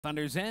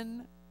Thunder's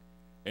in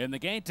the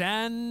gate,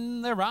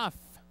 and they're off.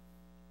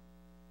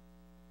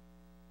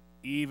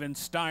 Even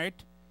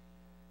start.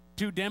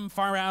 Too Dim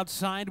far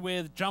outside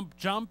with Jump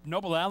Jump.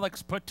 Noble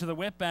Alex put to the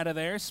whip out of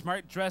there.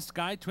 Smart Dressed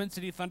Guy, Twin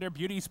City Thunder,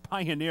 Beauty's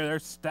Pioneer. They're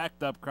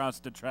stacked up across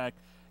the track.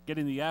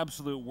 Getting the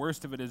absolute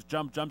worst of it is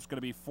Jump Jump's going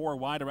to be 4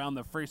 wide around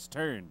the first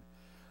turn.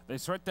 They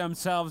sort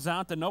themselves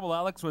out. The Noble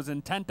Alex was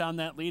intent on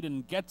that lead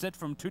and gets it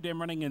from Too Dim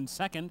running in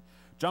second.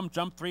 Jump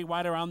Jump 3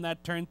 wide around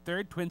that turn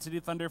third. Twin City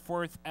Thunder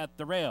 4th at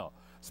the rail.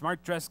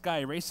 Smart Dressed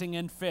Guy racing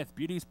in 5th.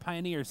 Beauty's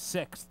Pioneer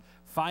 6th.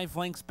 5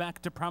 lengths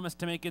back to Promise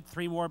to Make It.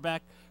 3 more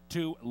back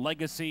to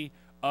Legacy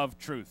of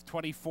Truth.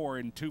 24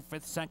 and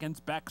 2/5 seconds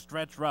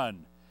backstretch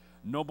run.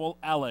 Noble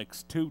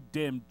Alex, Too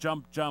Dim,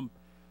 Jump Jump.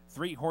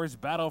 3-horse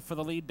battle for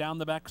the lead down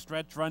the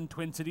backstretch run.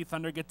 Twin City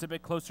Thunder gets a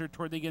bit closer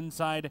toward the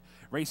inside,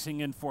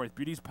 racing in 4th.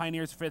 Beauty's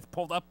Pioneer's 5th,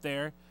 pulled up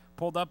there.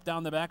 Pulled up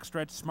down the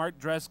backstretch. Smart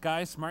Dressed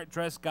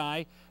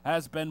Guy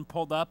has been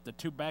pulled up. The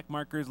 2 back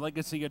markers,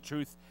 Legacy of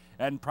Truth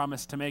and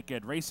Promise to Make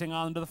It. Racing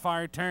on to the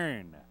far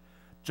turn.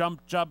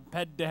 Jump Jump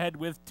head-to-head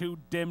with Too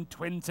Dim.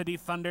 Twin City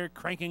Thunder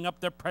cranking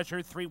up the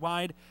pressure. 3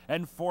 wide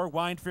and 4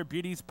 wide for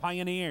Beauty's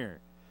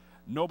Pioneer.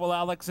 Noble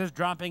Alex is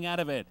dropping out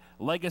of it.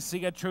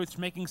 Legacy of Truth's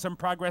making some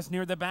progress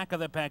near the back of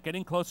the pack,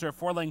 getting closer,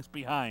 4 lengths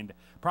behind.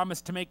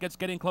 Promise to Make It's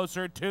getting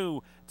closer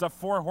too. It's a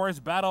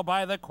 4-horse battle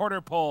by the quarter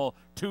pole.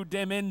 Too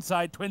Dim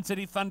inside. Twin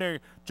City Thunder.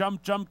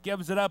 Jump Jump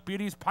gives it up.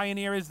 Beauty's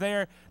Pioneer is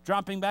there,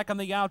 dropping back on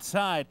the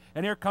outside.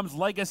 And here comes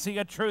Legacy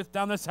of Truth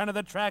down the center of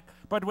the track,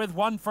 but with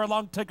 1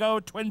 furlong to go,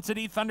 Twin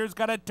City Thunder's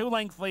got a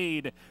 2-length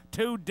lead.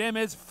 Too Dim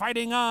is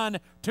fighting on.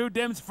 Too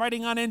Dim's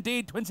fighting on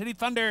indeed. Twin City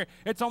Thunder,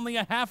 it's only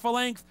a half a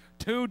length.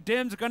 Too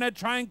Dim's going to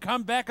try and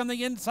come back on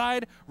the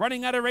inside,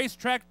 running out of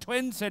racetrack.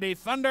 Twin City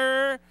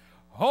Thunder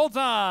holds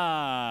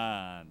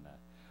on.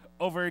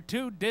 Over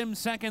Too Dim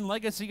second,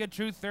 Legacy of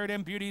Truth third,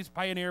 and Beauty's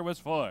Pioneer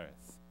was 4th.